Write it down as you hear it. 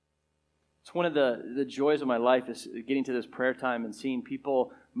It's one of the joys of my life is getting to this prayer time and seeing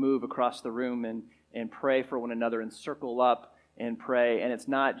people move across the room and pray for one another and circle up and pray. And it's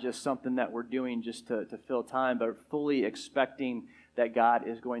not just something that we're doing just to fill time, but fully expecting that God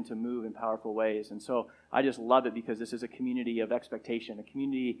is going to move in powerful ways. And so I just love it because this is a community of expectation, a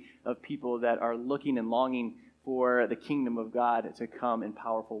community of people that are looking and longing for the kingdom of God to come in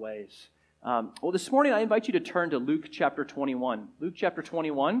powerful ways. Well, this morning I invite you to turn to Luke chapter 21. Luke chapter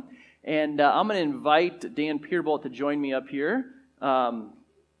 21. And I'm going to invite Dan Peerbolt to join me up here. Someone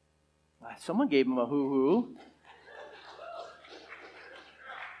gave him a hoo-hoo.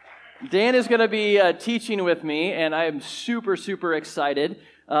 Dan is going to be teaching with me, and I am super, super excited.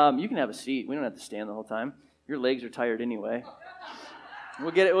 You can have a seat. We don't have to stand the whole time. Your legs are tired anyway.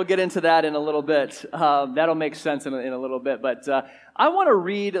 We'll get into that in a little bit. That'll make sense in a little bit. But I want to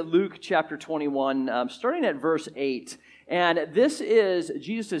read Luke chapter 21, starting at verse 8. And this is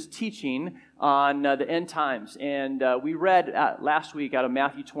Jesus' teaching on the end times. And we read last week out of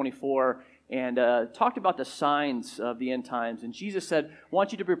Matthew 24 and talked about the signs of the end times. And Jesus said, I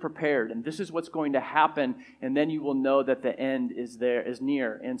want you to be prepared, and this is what's going to happen, and then you will know that the end is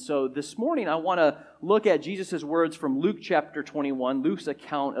near. And so this morning I want to look at Jesus' words from Luke chapter 21, Luke's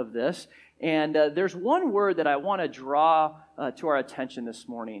account of this. And there's one word that I want to draw to our attention this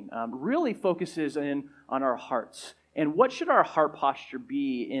morning. Really focuses in on our hearts. And what should our heart posture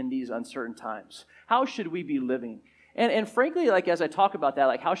be in these uncertain times? How should we be living? And frankly, like as I talk about that,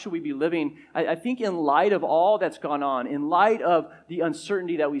 like how should we be living? I think in light of all that's gone on, in light of the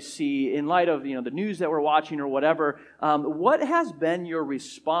uncertainty that we see, in light of the news that we're watching or whatever, what has been your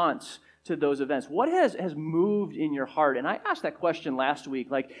response to those events? What has moved in your heart? And I asked that question last week,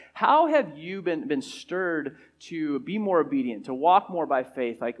 like how have you been stirred to be more obedient, to walk more by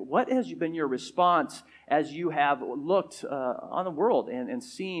faith? Like what has been your response as you have looked on the world and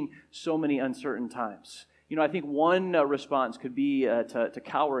seen so many uncertain times? I think one response could be to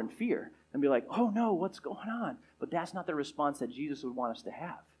cower in fear and be like, oh no, what's going on? But that's not the response that Jesus would want us to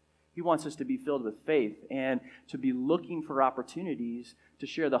have. He wants us to be filled with faith and to be looking for opportunities to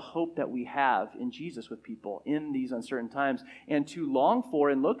share the hope that we have in Jesus with people in these uncertain times, and to long for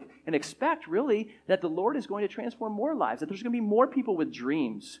and look and expect really that the Lord is going to transform more lives, that there's going to be more people with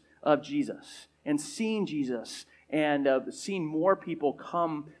dreams of Jesus and seeing Jesus and seeing more people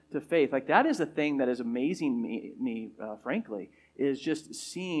come to faith. Like that is the thing that is amazing me frankly, is just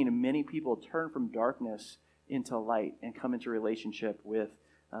seeing many people turn from darkness into light and come into relationship with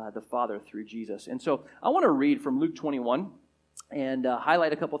the Father through Jesus. And so I want to read from Luke 21 and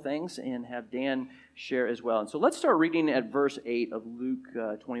highlight a couple things and have Dan share as well. And so let's start reading at verse 8 of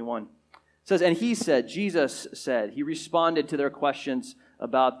Luke 21. It says, and Jesus said, he responded to their questions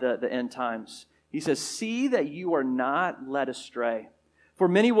about the end times. He says, see that you are not led astray. For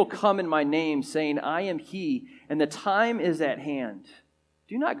many will come in my name, saying, I am he, and the time is at hand.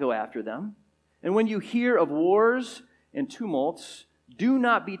 Do not go after them. And when you hear of wars and tumults, do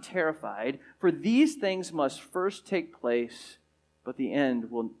not be terrified, for these things must first take place, but the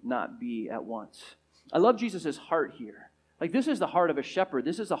end will not be at once. I love Jesus' heart here. Like this is the heart of a shepherd.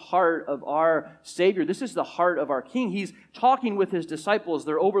 This is the heart of our Savior. This is the heart of our King. He's talking with his disciples.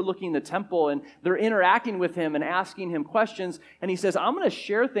 They're overlooking the temple and they're interacting with him and asking him questions. And he says, I'm going to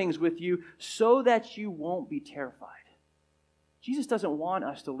share things with you so that you won't be terrified. Jesus doesn't want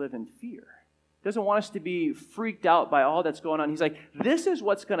us to live in fear. He doesn't want us to be freaked out by all that's going on. He's like, this is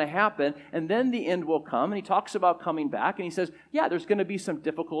what's going to happen, and then the end will come. And he talks about coming back, and he says, yeah, there's going to be some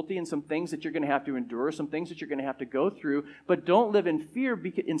difficulty and some things that you're going to have to endure, some things that you're going to have to go through, but don't live in fear.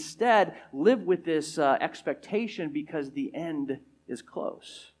 Instead, live with this expectation because the end is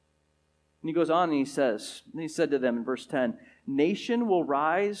close. And he goes on and he said to them in verse 10, nation will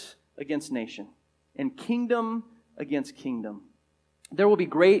rise against nation, and kingdom against kingdom. There will be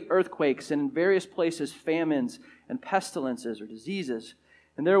great earthquakes, and in various places famines and pestilences or diseases.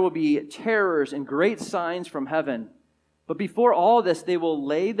 And there will be terrors and great signs from heaven. But before all this, they will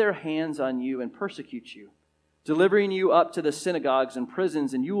lay their hands on you and persecute you, delivering you up to the synagogues and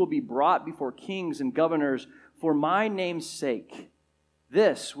prisons, and you will be brought before kings and governors for my name's sake.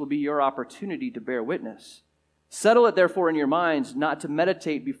 This will be your opportunity to bear witness. Settle it therefore in your minds, not to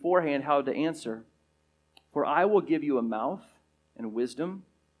meditate beforehand how to answer. For I will give you a mouth and wisdom,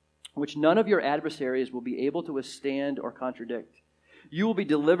 which none of your adversaries will be able to withstand or contradict. You will be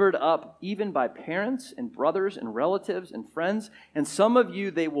delivered up even by parents and brothers and relatives and friends, and some of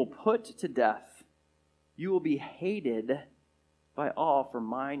you they will put to death. You will be hated by all for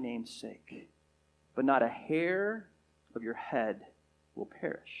my name's sake, but not a hair of your head will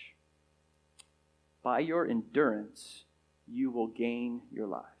perish. By your endurance, you will gain your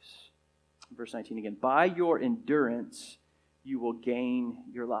lives. verse 19 again. By your endurance, you will gain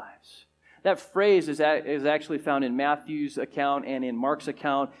your lives. That phrase is actually found in Matthew's account and in Mark's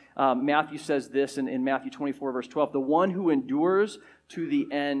account. Matthew says this in Matthew 24, verse 12. The one who endures to the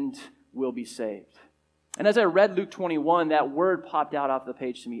end will be saved. And as I read Luke 21, that word popped out off the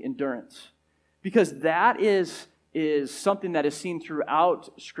page to me, endurance. Because that is something that is seen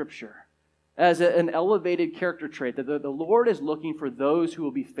throughout Scripture as an elevated character trait, that the Lord is looking for those who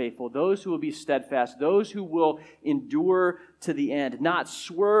will be faithful, those who will be steadfast, those who will endure to the end, not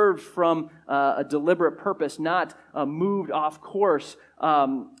swerved from a deliberate purpose, not moved off course,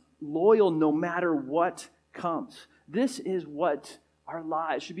 loyal no matter what comes. This is what our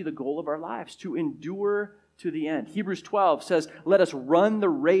lives should be, the goal of our lives, to endure to the end. Hebrews 12 says, let us run the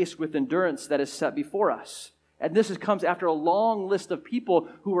race with endurance that is set before us. And this comes after a long list of people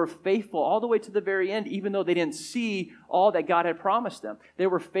who were faithful all the way to the very end, even though they didn't see all that God had promised them. They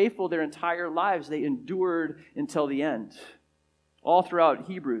were faithful their entire lives. They endured until the end. All throughout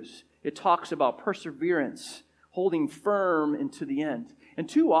Hebrews, it talks about perseverance, holding firm into the end. And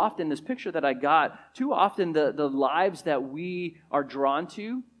too often, this picture that I got, too often the lives that we are drawn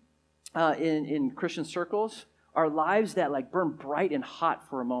to in Christian circles are lives that like burn bright and hot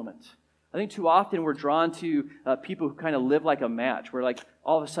for a moment. I think too often we're drawn to people who kind of live like a match, where like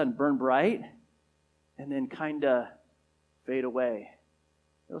all of a sudden burn bright and then kind of fade away.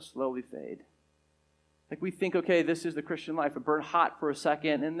 It'll slowly fade. Like we think, okay, this is the Christian life. It burn hot for a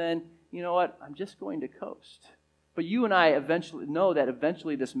second, and then, you know what? I'm just going to coast. But you and I eventually know that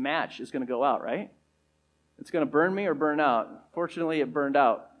eventually this match is going to go out, right? It's going to burn me or burn out. Fortunately, it burned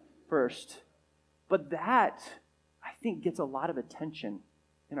out first. But that, I think, gets a lot of attention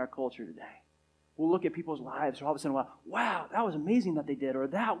in our culture today. We'll look at people's lives, or all of a sudden, wow, that was amazing that they did, or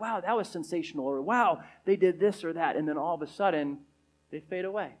wow, that was sensational, or wow, they did this or that, and then all of a sudden, they fade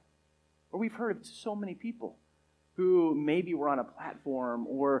away. Or we've heard of so many people who maybe were on a platform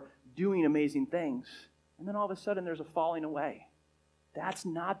or doing amazing things, and then all of a sudden, there's a falling away. That's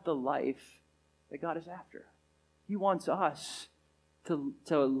not the life that God is after. He wants us to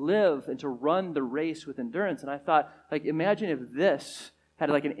live and to run the race with endurance. And I thought, like, imagine if this had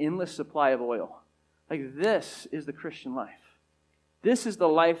like an endless supply of oil. Like, this is the Christian life. This is the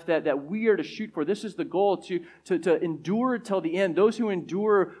life that we are to shoot for. This is the goal, to endure till the end. Those who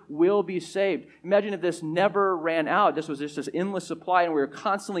endure will be saved. Imagine if this never ran out. This was just this endless supply and we were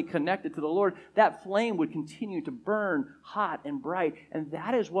constantly connected to the Lord. That flame would continue to burn hot and bright. And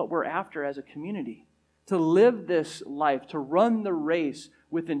that is what we're after as a community. To live this life, to run the race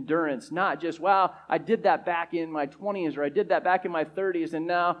with endurance, not just, wow, I did that back in my 20s or I did that back in my 30s and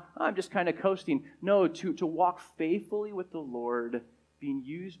now I'm just kind of coasting. No, to walk faithfully with the Lord, being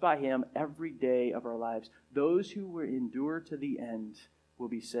used by Him every day of our lives. Those who will endure to the end will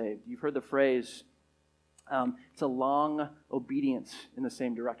be saved. You've heard the phrase, it's a long obedience in the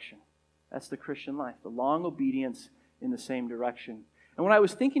same direction. That's the Christian life, the long obedience in the same direction. And when I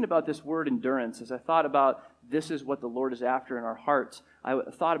was thinking about this word endurance, as I thought about this is what the Lord is after in our hearts, I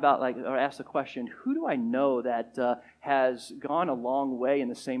thought about, or asked the question, who do I know that has gone a long way in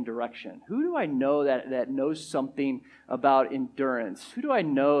the same direction? Who do I know that knows something about endurance? Who do I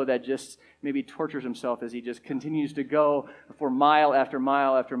know that just maybe tortures himself as he just continues to go for mile after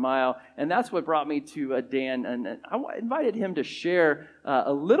mile after mile? And that's what brought me to Dan, and I invited him to share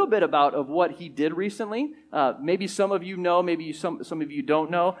a little bit of what he did recently. Maybe some of you know, maybe some of you don't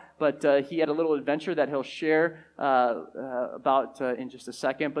know, but he had a little adventure that he'll share about in just a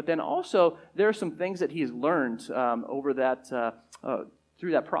second. But then also there are some things that he's learned over that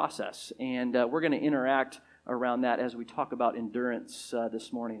through that process, and we're going to interact around that as we talk about endurance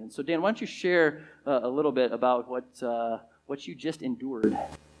this morning. And so, Dan, why don't you share a little bit about what you just endured?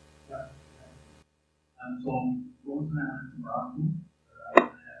 Yeah. So, one time I went to Morocco, I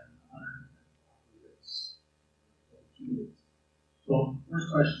had 100 weeks. So, 2 weeks. So, first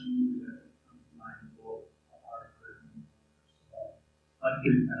question that comes to mind is, well, how hard are you? I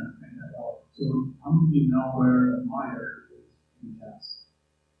could kind of think that out. So, how many of you know where my area is in test?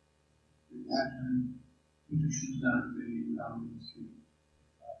 Imagine put your shoes down today down the street,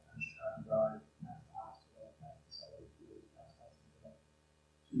 finish trying to drive past the hospital, past the cellar, past the hospital,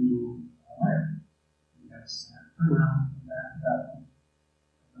 to where? You got to snap, turn around, come back to that one.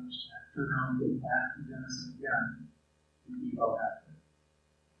 Another snap, turn around, go back again, and again. You keep out after it.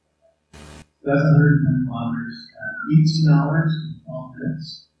 So that's 110 kilometers. 18 hours and 12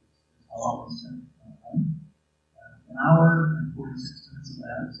 minutes is how long it's going to run. An hour and 46 minutes of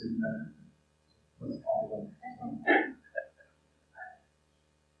that is in better.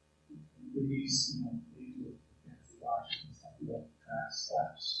 These, these with fancy watches and stuff, you don't track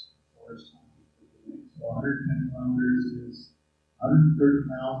steps, forest, kilometers is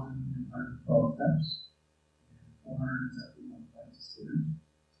 130,112 steps and 471 flights of stairs.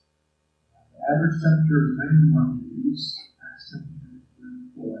 The average temperature is 91 degrees, max temperature is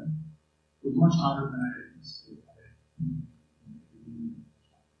 34. It was much hotter than I anticipated.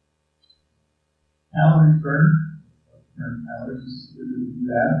 Calories burned, calories, we do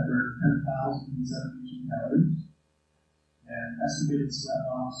that, burned 10,072 calories, and estimated sweat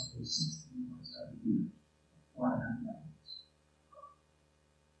loss was 16.7 liters, 4.5 gallons.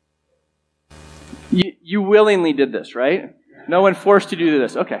 You willingly did this, right? No one forced you to do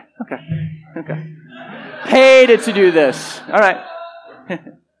this. Okay. Hated to do this. All right.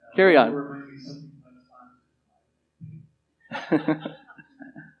 Carry on.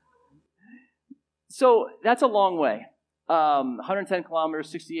 So that's a long way. 110 kilometers,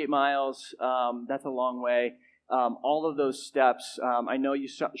 68 miles. That's a long way. All of those steps. I know you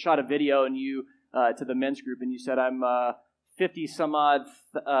shot a video and you to the men's group, and you said, I'm 50 some odd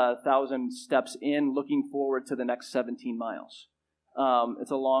thousand steps in, looking forward to the next 17 miles.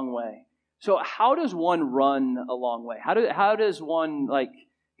 It's a long way. So how does one run a long way? How does one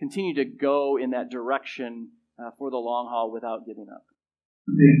continue to go in that direction for the long haul without giving up?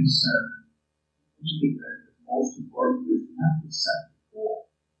 Things I think that the most important is you have to set the goal.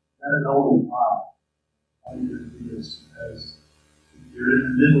 You got to know why you're going to do this, because if you're in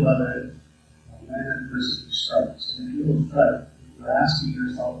the middle of it, when adversity strikes, and if you don't strike, you're asking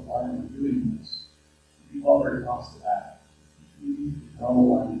yourself, why am I doing this? You've already lost the battle. You know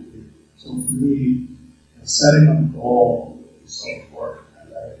why you're doing it. So for me, setting a goal is so important. And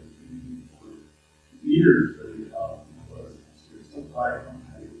I've been thinking for years, really, still trying to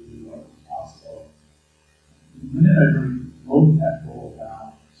do what is possible. The minute I really wrote that goal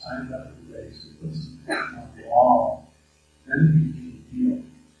down, signed up for the race, and put some on the wall, then it became a deal.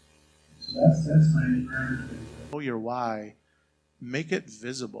 So that's my encouragement. Know your why, make it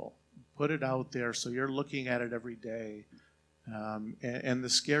visible, put it out there so you're looking at it every day. And the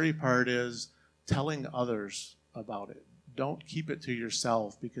scary part is telling others about it. Don't keep it to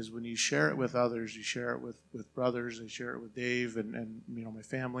yourself, because when you share it with others, you share it with brothers, I share it with Dave and my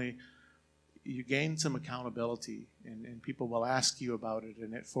family, you gain some accountability, and people will ask you about it,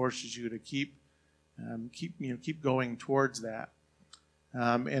 and it forces you to keep going towards that.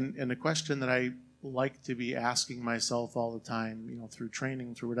 And the question that I like to be asking myself all the time, through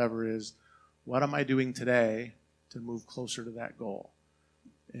training, through whatever, is, what am I doing today to move closer to that goal?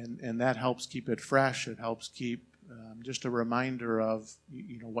 And that helps keep it fresh. It helps keep just a reminder of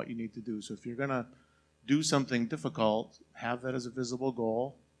what you need to do. So if you're going to do something difficult, have that as a visible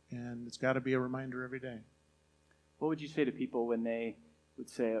goal, and it's got to be a reminder every day. What would you say to people when they would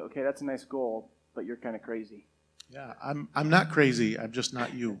say, okay, that's a nice goal, but you're kind of crazy? Yeah, I'm not crazy. I'm just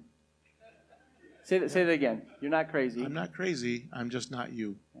not you. Say that again. You're not crazy. I'm not crazy. I'm just not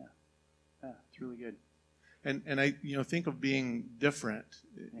you. Yeah, it's really good. And I think of being different.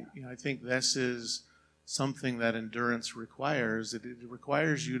 Yeah. I think this is something that endurance requires. It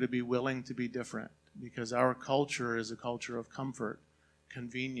requires you to be willing to be different, because our culture is a culture of comfort,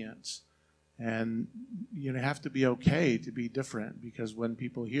 convenience, and you have to be okay to be different, because when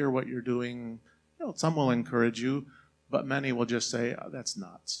people hear what you're doing, some will encourage you, but many will just say, oh, that's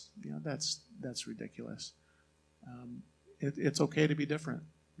nuts. That's ridiculous. It's okay to be different.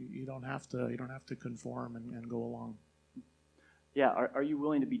 You don't have to conform and go along. Yeah, are you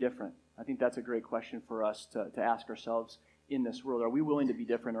willing to be different? I think that's a great question for us to ask ourselves in this world. Are we willing to be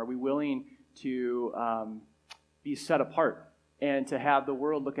different? Are we willing to be set apart and to have the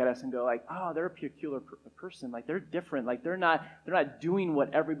world look at us and go like, oh, they're a peculiar person. Like, they're different. Like, they're not doing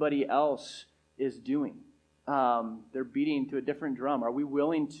what everybody else is doing. They're beating to a different drum. Are we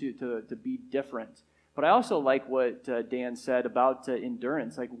willing to be different? But I also like what Dan said about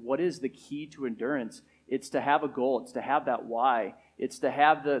endurance. Like, what is the key to endurance? It's to have a goal. It's to have that why. It's to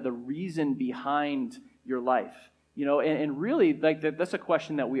have the reason behind your life. And really, that's a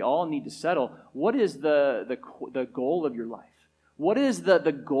question that we all need to settle. What is the goal of your life? What is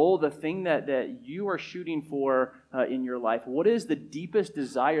the goal, the thing that you are shooting for in your life? What is the deepest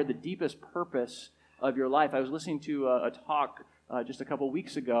desire, the deepest purpose of your life? I was listening to a talk just a couple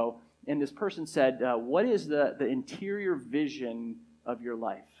weeks ago, and this person said, what is the interior vision of your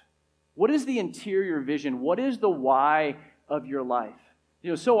life? What is the interior vision? What is the why of your life?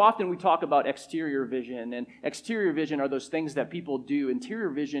 So often we talk about exterior vision, and exterior vision are those things that people do. Interior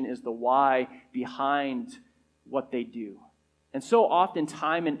vision is the why behind what they do. And so often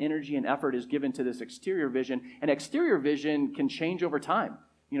time and energy and effort is given to this exterior vision, and exterior vision can change over time.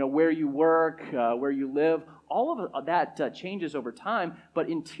 Where you work, where you live, all of that changes over time, but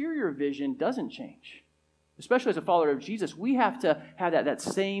interior vision doesn't change. especially as a follower of Jesus, we have to have that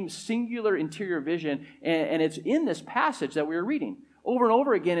same singular interior vision, and it's in this passage that we were reading. Over and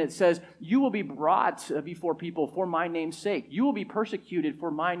over again, it says, you will be brought before people for my name's sake. You will be persecuted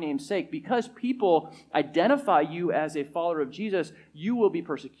for my name's sake. Because people identify you as a follower of Jesus, you will be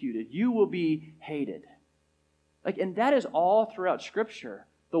persecuted. You will be hated. And that is all throughout Scripture.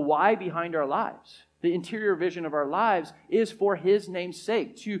 The why behind our lives, the interior vision of our lives is for his name's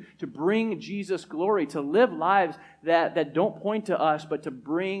sake, to bring Jesus glory, to live lives that don't point to us, but to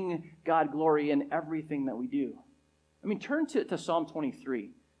bring God glory in everything that we do. I mean, turn to Psalm 23.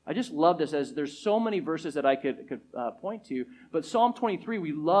 I just love this, as there's so many verses that I could point to. But Psalm 23,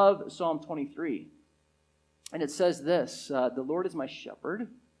 we love Psalm 23. And it says this, the Lord is my shepherd.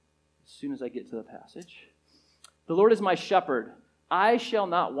 As soon as I get to the passage. The Lord is my shepherd. I shall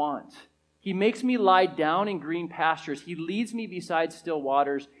not want. He makes me lie down in green pastures. He leads me beside still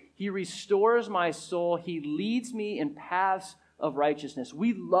waters. He restores my soul. He leads me in paths of righteousness.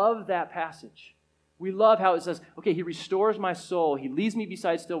 We love that passage. We love how it says, okay, he restores my soul. He leads me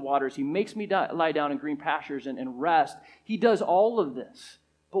beside still waters. He makes me lie down in green pastures and rest. He does all of this.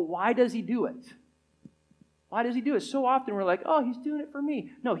 But why does he do it? Why does he do it? So often we're like, oh, he's doing it for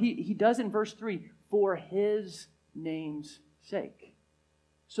me. No, he does in verse 3, for his name's sake.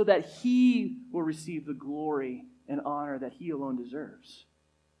 So that he will receive the glory and honor that he alone deserves.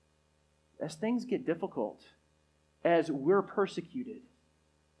 As things get difficult, as we're persecuted,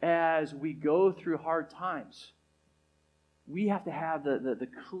 as we go through hard times, we have to have the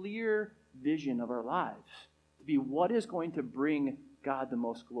clear vision of our lives to be what is going to bring God the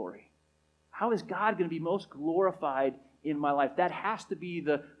most glory. How is God going to be most glorified in my life? That has to be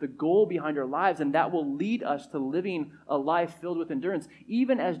the goal behind our lives, and that will lead us to living a life filled with endurance,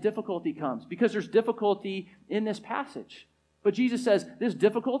 even as difficulty comes, because there's difficulty in this passage. But Jesus says this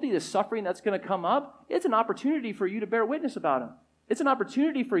difficulty, this suffering that's going to come up, it's an opportunity for you to bear witness about him. It's an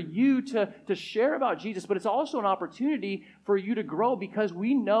opportunity for you to share about Jesus, but it's also an opportunity for you to grow, because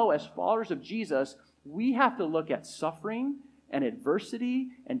we know as followers of Jesus, we have to look at suffering and adversity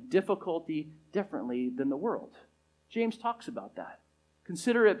and difficulty differently than the world. James talks about that.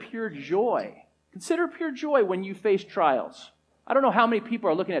 Consider it pure joy. Consider pure joy when you face trials. I don't know how many people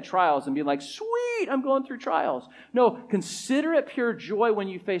are looking at trials and being like, sweet, I'm going through trials. No, consider it pure joy when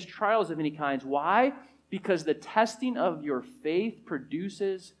you face trials of any kinds. Why? Because the testing of your faith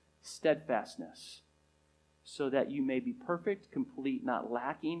produces steadfastness, so that you may be perfect, complete, not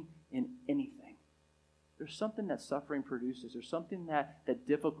lacking in anything. There's something that suffering produces. There's something that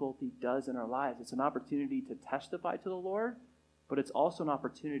difficulty does in our lives. It's an opportunity to testify to the Lord, but it's also an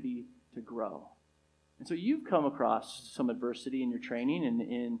opportunity to grow. And so you've come across some adversity in your training and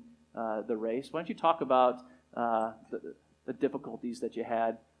in the race. Why don't you talk about the difficulties that you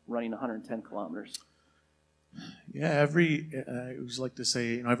had running 110 kilometers? Yeah, I always like to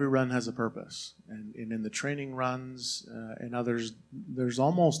say, every run has a purpose. And in the training runs and others, there's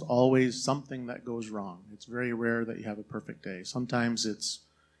almost always something that goes wrong. It's very rare that you have a perfect day. Sometimes it's,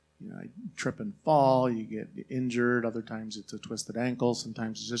 I trip and fall, you get injured. Other times it's a twisted ankle.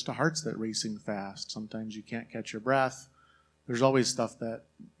 Sometimes it's just a heart's that racing fast. Sometimes you can't catch your breath. There's always stuff that,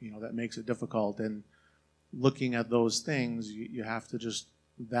 that makes it difficult. And looking at those things, you have to just,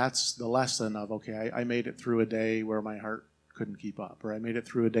 that's the lesson of, okay, I made it through a day where my heart couldn't keep up, or I made it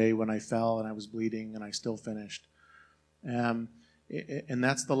through a day when I fell and I was bleeding and I still finished. And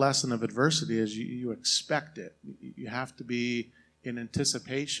that's the lesson of adversity, is you expect it. You have to be in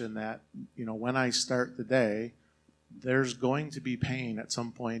anticipation that, when I start the day, there's going to be pain at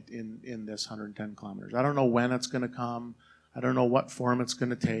some point in this 110 kilometers. I don't know when it's going to come. I don't know what form it's going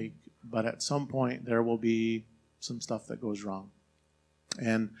to take, but at some point there will be some stuff that goes wrong.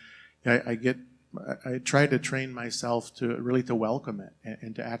 And I try to train myself to welcome it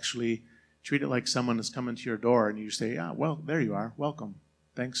and to actually treat it like someone is coming to your door and you say, well, there you are, welcome.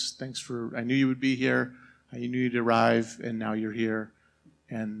 Thanks for, I knew you would be here, I knew you'd arrive, and now you're here,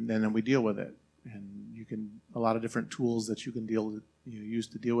 and then we deal with it. And you can, a lot of different tools that you can use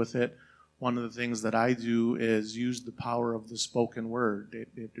to deal with it. One of the things that I do is use the power of the spoken word.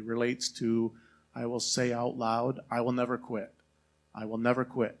 It relates to, I will say out loud, I will never quit. I will never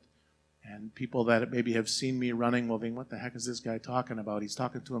quit. And people that maybe have seen me running will think, what the heck is this guy talking about? He's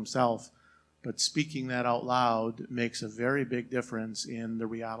talking to himself. But speaking that out loud makes a very big difference in the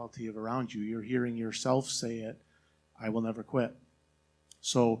reality of around you. You're hearing yourself say it, I will never quit.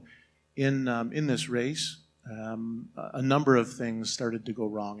 So in this race, a number of things started to go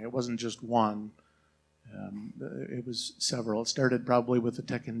wrong. It wasn't just one. It was several. It started probably with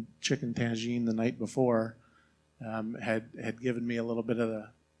the chicken tagine the night before. Had given me a little bit of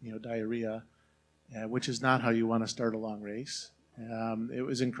the diarrhea, which is not how you want to start a long race. It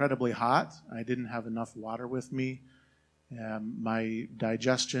was incredibly hot. I didn't have enough water with me. My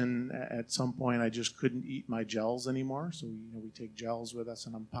digestion, at some point, I just couldn't eat my gels anymore. So, we take gels with us,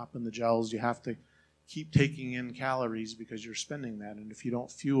 and I'm popping the gels. You have to keep taking in calories because you're spending that. And if you don't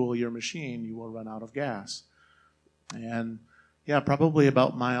fuel your machine, you will run out of gas. And yeah, probably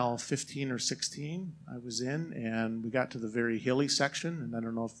about mile 15 or 16, I was in, and we got to the very hilly section. And I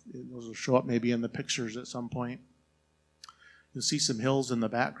don't know if those will show up maybe in the pictures at some point. You'll see some hills in the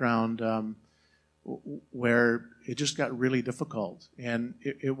background where it just got really difficult. And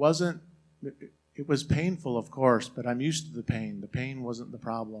it was painful, of course, but I'm used to the pain. The pain wasn't the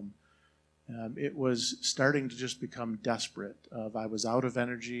problem. It was starting to just become desperate. I was out of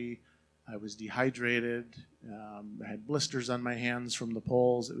energy. I was dehydrated. I had blisters on my hands from the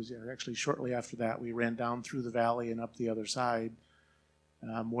poles. It was actually shortly after that we ran down through the valley and up the other side,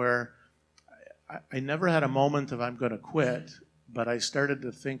 where I never had a moment of I'm going to quit, but I started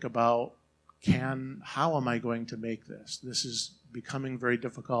to think about how am I going to make this? This is becoming very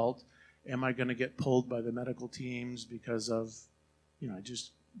difficult. Am I going to get pulled by the medical teams because of, I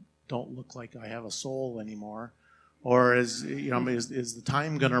just don't look like I have a soul anymore? Or is the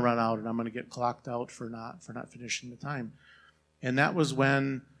time going to run out and I'm going to get clocked out for not finishing the time? And that was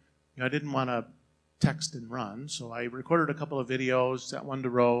when I didn't want to text and run. So I recorded a couple of videos, sent one to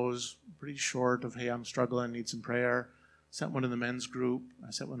Rose, pretty short of, hey, I'm struggling, need some prayer. Sent one to the men's group.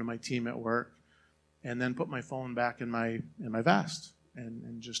 I sent one to my team at work, and then put my phone back in my vest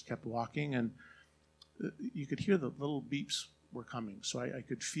and just kept walking. And you could hear the little beeps were coming. So I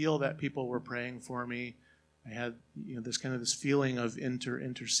could feel that people were praying for me. I had this feeling of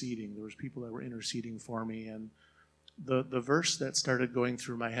interceding. There was people that were interceding for me, and the verse that started going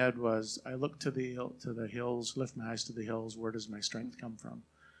through my head was, I look to the hills, lift my eyes to the hills. Where does my strength come from?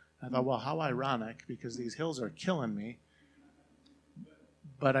 I thought, well, how ironic, because these hills are killing me.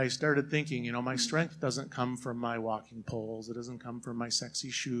 But I started thinking, my strength doesn't come from my walking poles. It doesn't come from my sexy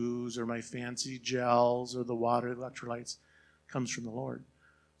shoes or my fancy gels or the water electrolytes. It comes from the Lord.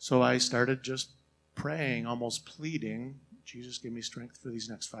 So I started just praying, almost pleading, Jesus, give me strength for these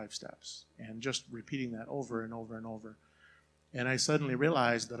next 5 steps. And just repeating that over and over and over. And I suddenly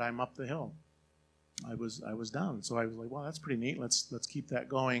realized that I'm up the hill. I was down. So I was like, well, that's pretty neat. Let's keep that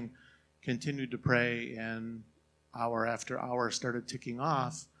going. Continued to pray, and hour after hour started ticking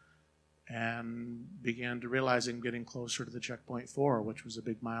off, and began to realize I'm getting closer to the checkpoint 4, which was a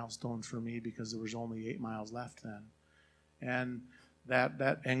big milestone for me because there was only 8 miles left then. And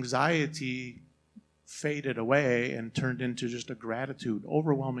that anxiety faded away and turned into just a gratitude,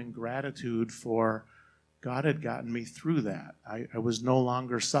 overwhelming gratitude for God had gotten me through that. I was no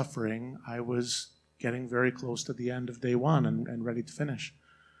longer suffering. I was getting very close to the end of day 1 and ready to finish.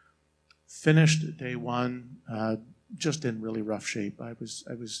 Finished day 1, just in really rough shape. I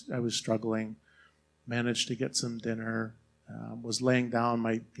was struggling. Managed to get some dinner. Was laying down.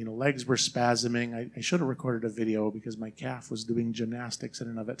 My legs were spasming. I should have recorded a video because my calf was doing gymnastics in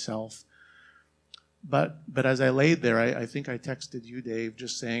and of itself. But as I laid there, I think I texted you, Dave,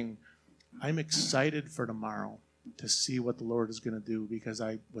 just saying, I'm excited for tomorrow to see what the Lord is going to do, because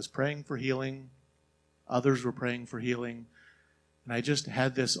I was praying for healing. Others were praying for healing. And I just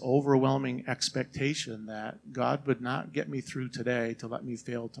had this overwhelming expectation that God would not get me through today to let me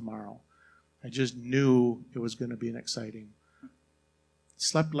fail tomorrow. I just knew it was going to be an exciting.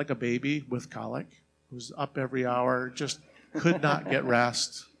 Slept like a baby with colic. Was up every hour, just could not get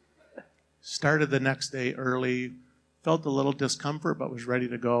rest. Started the next day early. Felt a little discomfort, but was ready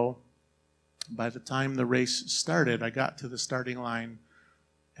to go. By the time the race started, I got to the starting line.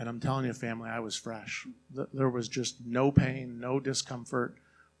 And I'm telling you, family, I was fresh. There was just no pain, no discomfort,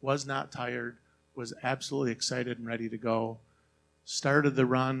 was not tired, was absolutely excited and ready to go. Started the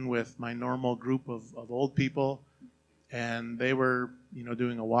run with my normal group of old people, and they were,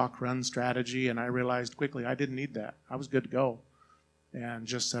 doing a walk-run strategy, and I realized quickly I didn't need that. I was good to go. And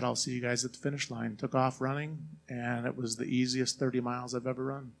just said, I'll see you guys at the finish line. Took off running, and it was the easiest 30 miles I've ever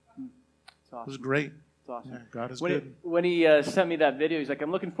run. It's awesome. It was great. Awesome. Yeah, God is when good. When he sent me that video, he's like,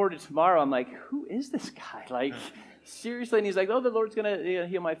 I'm looking forward to tomorrow. I'm like, who is this guy? Like, seriously? And he's like, oh, the Lord's going to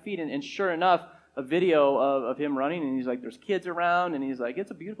heal my feet. And sure enough, a video of him running, and he's like, there's kids around, and he's like,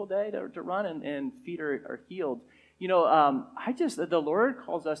 it's a beautiful day to run, and feet are healed. The Lord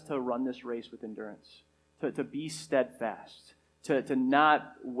calls us to run this race with endurance, to be steadfast, to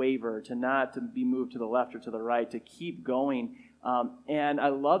not waver, to be moved to the left or to the right, to keep going. And I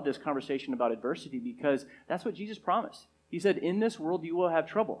love this conversation about adversity, because that's what Jesus promised. He said, in this world you will have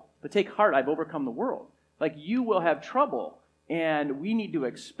trouble, but take heart, I've overcome the world. Like, you will have trouble. And we need to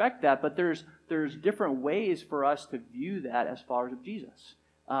expect that, but there's different ways for us to view that as followers of Jesus.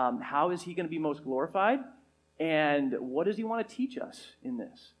 How is he going to be most glorified? And what does he want to teach us in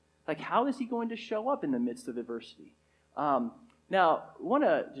this? Like, how is he going to show up in the midst of adversity? Now, I want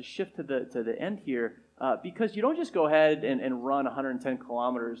to shift to the end here, because you don't just go ahead and run 110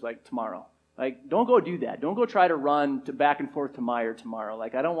 kilometers like tomorrow. Like, don't go do that. Don't go try to run back and forth to Meyer tomorrow.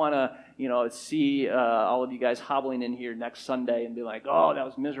 Like, I don't want to, see all of you guys hobbling in here next Sunday and be like, oh, that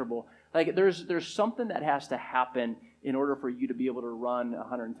was miserable. Like, there's something that has to happen in order for you to be able to run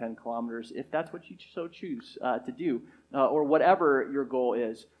 110 kilometers, if that's what you so choose to do, or whatever your goal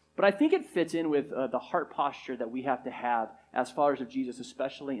is. But I think it fits in with the heart posture that we have to have as followers of Jesus,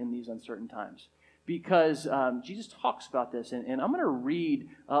 especially in these uncertain times. Because Jesus talks about this, and I'm going to read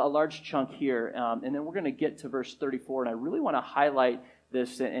a large chunk here, and then we're going to get to verse 34, and I really want to highlight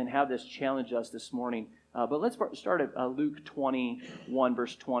this and have this challenge us this morning. But let's start at Luke 21,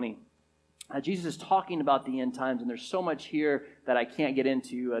 verse 20. Jesus is talking about the end times, and there's so much here that I can't get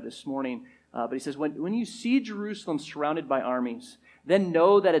into this morning. But he says, when you see Jerusalem surrounded by armies, then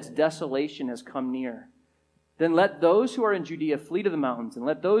know that its desolation has come near. Then let those who are in Judea flee to the mountains, and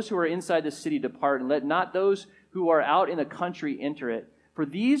let those who are inside the city depart, and let not those who are out in the country enter it. For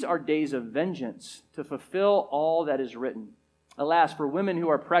these are days of vengeance, to fulfill all that is written. Alas, for women who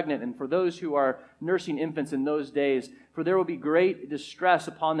are pregnant, and for those who are nursing infants in those days, for there will be great distress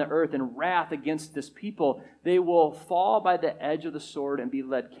upon the earth and wrath against this people. They will fall by the edge of the sword and be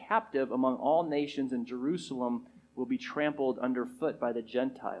led captive among all nations, and Jerusalem will be trampled underfoot by the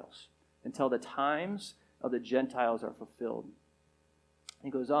Gentiles, until the times of the Gentiles are fulfilled. And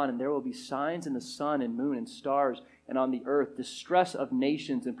he goes on, and there will be signs in the sun and moon and stars, and on the earth distress of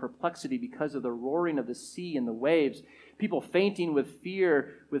nations and perplexity because of the roaring of the sea and the waves, people fainting with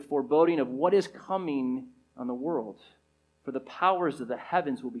fear, with foreboding of what is coming on the world. For the powers of the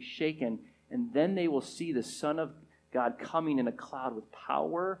heavens will be shaken, and then they will see the Son of God coming in a cloud with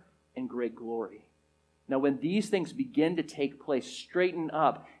power and great glory. Now, when these things begin to take place, straighten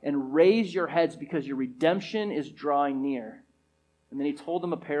up and raise your heads, because your redemption is drawing near. And then he told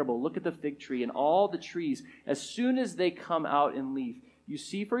them a parable. Look at the fig tree and all the trees. As soon as they come out in leaf, you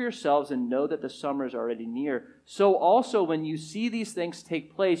see for yourselves and know that the summer is already near. So also, when you see these things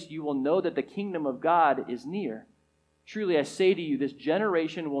take place, you will know that the kingdom of God is near. Truly, I say to you, this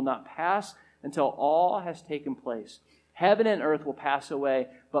generation will not pass until all has taken place. Heaven and earth will pass away,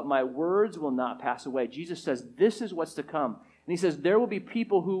 but my words will not pass away. Jesus says this is what's to come. And he says there will be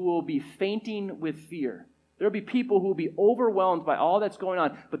people who will be fainting with fear. There will be people who will be overwhelmed by all that's going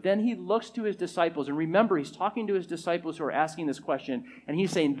on. But then he looks to his disciples. And remember, he's talking to his disciples who are asking this question. And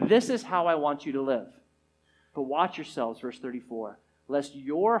he's saying, this is how I want you to live. But watch yourselves, verse 34. Lest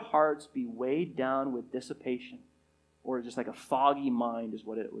your hearts be weighed down with dissipation. Or just like a foggy mind is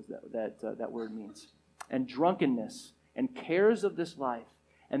what it was that word means. And drunkenness and cares of this life.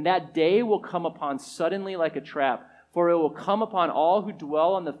 And that day will come upon suddenly like a trap. For it will come upon all who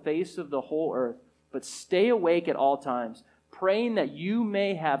dwell on the face of the whole earth. But stay awake at all times, praying that you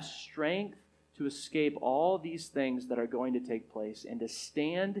may have strength to escape all these things that are going to take place and to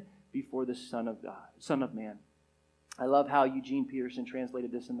stand before the Son of Man. I love how Eugene Peterson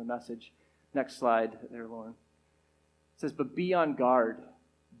translated this in the Message. Next slide there, Lauren. It says, but be on guard.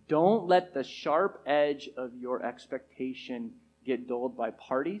 Don't let the sharp edge of your expectation get dulled by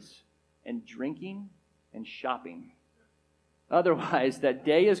parties and drinking and shopping. Otherwise, that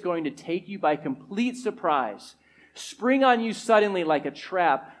day is going to take you by complete surprise, spring on you suddenly like a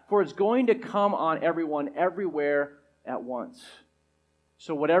trap, for it's going to come on everyone everywhere at once.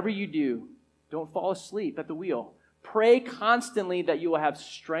 So whatever you do, don't fall asleep at the wheel. Pray constantly that you will have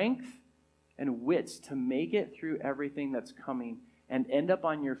strength and wits to make it through everything that's coming and end up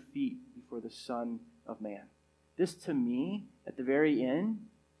on your feet before the Son of Man. This, to me, at the very end,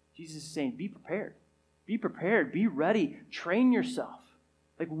 Jesus is saying, be prepared. Be prepared. Be ready. Train yourself.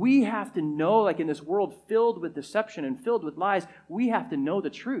 Like, we have to know, like in this world filled with deception and filled with lies, we have to know the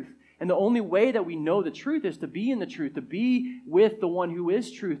truth. And the only way that we know the truth is to be in the truth, to be with the one who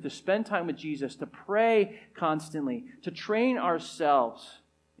is truth, to spend time with Jesus, to pray constantly, to train ourselves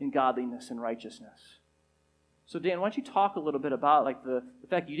in godliness and righteousness. So Dan, why don't you talk a little bit about like the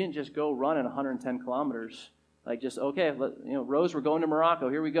fact you didn't just go run in 110 kilometers, like just, okay, Rose, we're going to Morocco,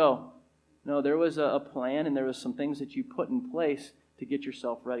 here we go. No, there was a plan and there was some things that you put in place to get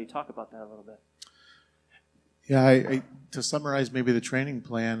yourself ready. Talk about that a little bit. Yeah, to summarize maybe the training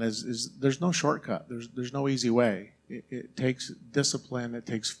plan is there's no shortcut. There's no easy way. It takes discipline, it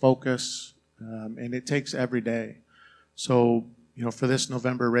takes focus, and it takes every day. So, for this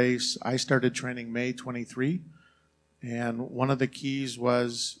November race, I started training May 23, And one of the keys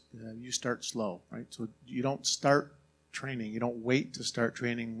was you start slow, right? So you don't start training. You don't wait to start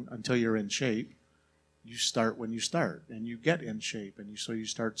training until you're in shape. You start when you start, and you get in shape. And so you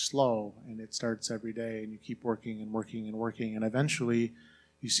start slow, and it starts every day, and you keep working and working and working. And eventually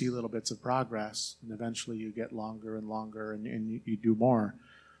you see little bits of progress, and eventually you get longer and longer, and you do more.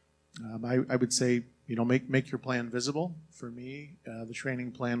 I would say, make your plan visible. For me, the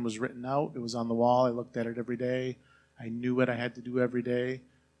training plan was written out. It was on the wall. I looked at it every day. I knew what I had to do every day.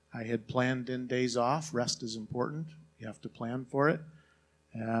 I had planned in days off. Rest is important. You have to plan for it.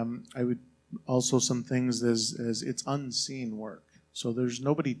 I would also, some things as it's unseen work. So there's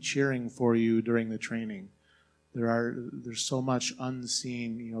nobody cheering for you during the training. There's so much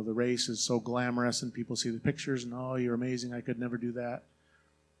unseen. The race is so glamorous, and people see the pictures and, oh, you're amazing. I could never do that.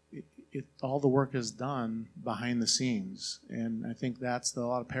 All the work is done behind the scenes, and I think that's a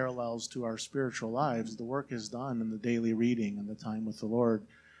lot of parallels to our spiritual lives. The work is done in the daily reading and the time with the Lord.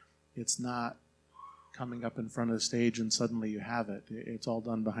 It's not coming up in front of the stage and suddenly you have it. It's all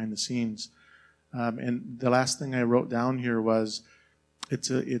done behind the scenes. And the last thing I wrote down here was it's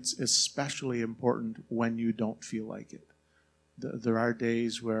especially important when you don't feel like it. There are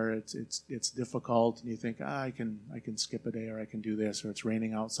days where it's difficult, and you think, I can skip a day, or I can do this, or it's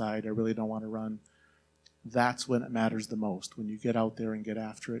raining outside, I really don't want to run. That's when it matters the most. When you get out there and get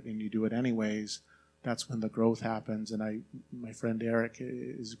after it, and you do it anyways, that's when the growth happens. And my friend Eric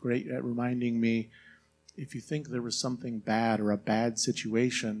is great at reminding me, if you think there was something bad or a bad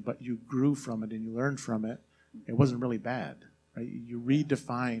situation, but you grew from it and you learned from it, it wasn't really bad, right? You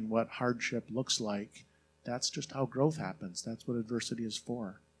redefine what hardship looks like. That's just how growth happens. That's what adversity is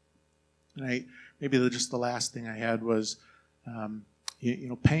for. And maybe just the last thing I had was,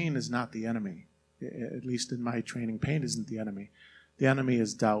 pain is not the enemy. At least in my training, pain isn't the enemy. The enemy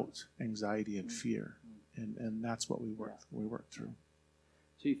is doubt, anxiety, and fear, and that's what we work through.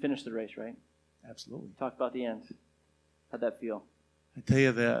 So you finished the race, right? Absolutely. Talk about the end. How'd that feel? I tell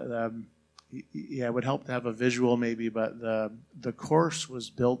you that. It would help to have a visual maybe, but the course was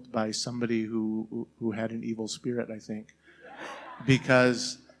built by somebody who had an evil spirit, I think,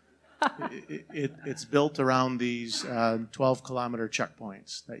 because it's built around these 12-kilometer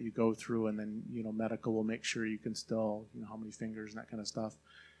checkpoints that you go through, and then medical will make sure you can still how many fingers and that kind of stuff.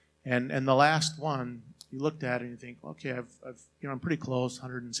 And the last one, you looked at it and you think, okay, I'm pretty close,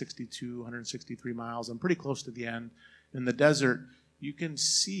 162, 163 miles. I'm pretty close to the end. In the desert, you can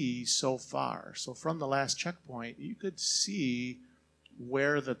see so far. So from the last checkpoint, you could see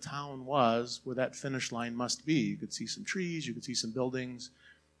where the town was, where that finish line must be. You could see some trees, you could see some buildings,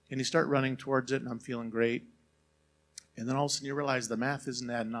 and you start running towards it, and I'm feeling great. And then all of a sudden you realize the math isn't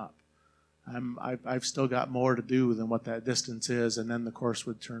adding up. I've still got more to do than what that distance is, and then the course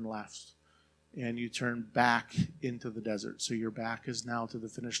would turn left, and you turn back into the desert. So your back is now to the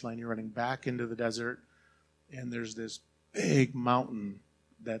finish line. You're running back into the desert, and there's this big mountain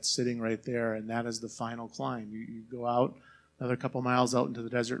that's sitting right there, and that is the final climb. You go out another couple miles out into the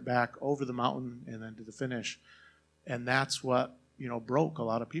desert, back over the mountain, and then to the finish. And that's what broke a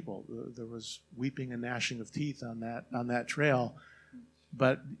lot of people. There was weeping and gnashing of teeth on that trail.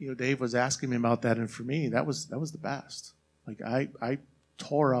 But Dave was asking me about that, and for me, that was the best. Like I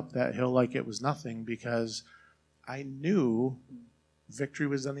tore up that hill like it was nothing, because I knew victory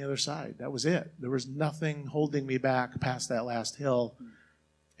was on the other side. That was it. There was nothing holding me back past that last hill,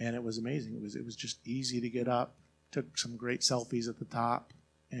 and it was amazing. It was just easy to get up. Took some great selfies at the top,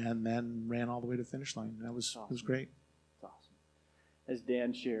 and then ran all the way to the finish line. That was awesome. It was great. That's awesome. As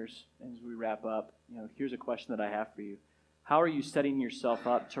Dan shares, and as we wrap up, here's a question that I have for you. How are you setting yourself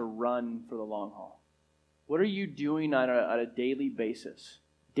up to run for the long haul? What are you doing on a daily basis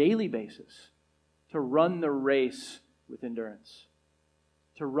to run the race with endurance?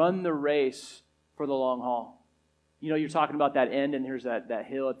 To run the race for the long haul. You're talking about that end, and there's that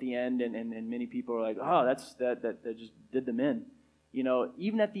hill at the end, and many people are like, oh, that just did them in.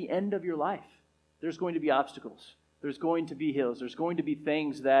 Even at the end of your life, there's going to be obstacles. There's going to be hills. There's going to be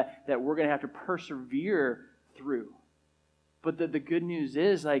things that we're going to have to persevere through. But the good news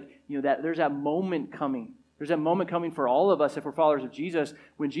is, that there's that moment coming. There's that moment coming for all of us, if we're followers of Jesus,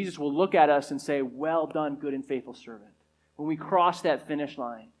 when Jesus will look at us and say, well done, good and faithful servant. When we cross that finish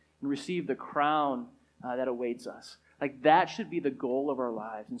line and receive the crown that awaits us. That should be the goal of our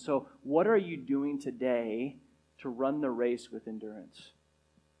lives. And so what are you doing today to run the race with endurance?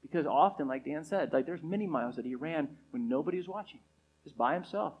 Because often, like Dan said, there's many miles that he ran when nobody was watching, just by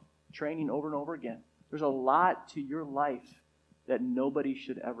himself, training over and over again. There's a lot to your life that nobody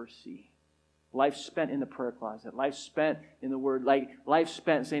should ever see. Life spent in the prayer closet, life spent in the Word, life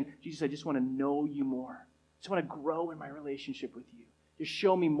spent saying, Jesus, I just want to know you more. just want to grow in my relationship with you. Just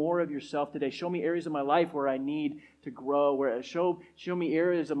show me more of yourself today. Show me areas of my life where I need to grow, show me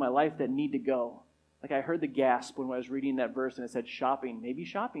areas of my life that need to go. Like I heard the gasp when I was reading that verse and it said shopping. Maybe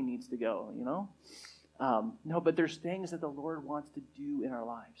shopping needs to go, you know? No, but there's things that the Lord wants to do in our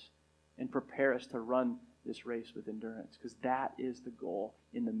lives and prepare us to run this race with endurance, because that is the goal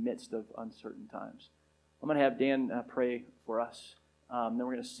in the midst of uncertain times. I'm going to have Dan pray for us. Then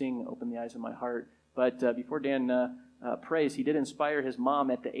we're going to sing Open the Eyes of My Heart. But before Dan prays, he did inspire his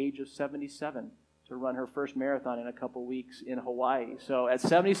mom at the age of 77 to run her first marathon in a couple weeks in Hawaii. So at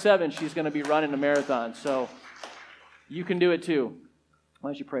 77, she's going to be running a marathon. So you can do it too. Why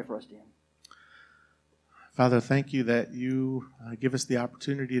don't you pray for us, Dan? Father, thank you that you give us the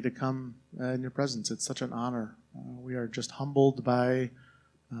opportunity to come in your presence. It's such an honor. We are just humbled by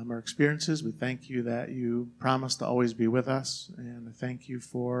our experiences. We thank you that you promise to always be with us, and I thank you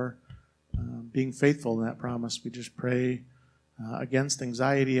for being faithful in that promise. We just pray against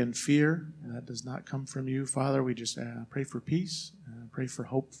anxiety and fear. That does not come from you, Father. We just pray for peace, pray for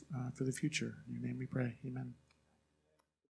hope for the future. In your name we pray. Amen.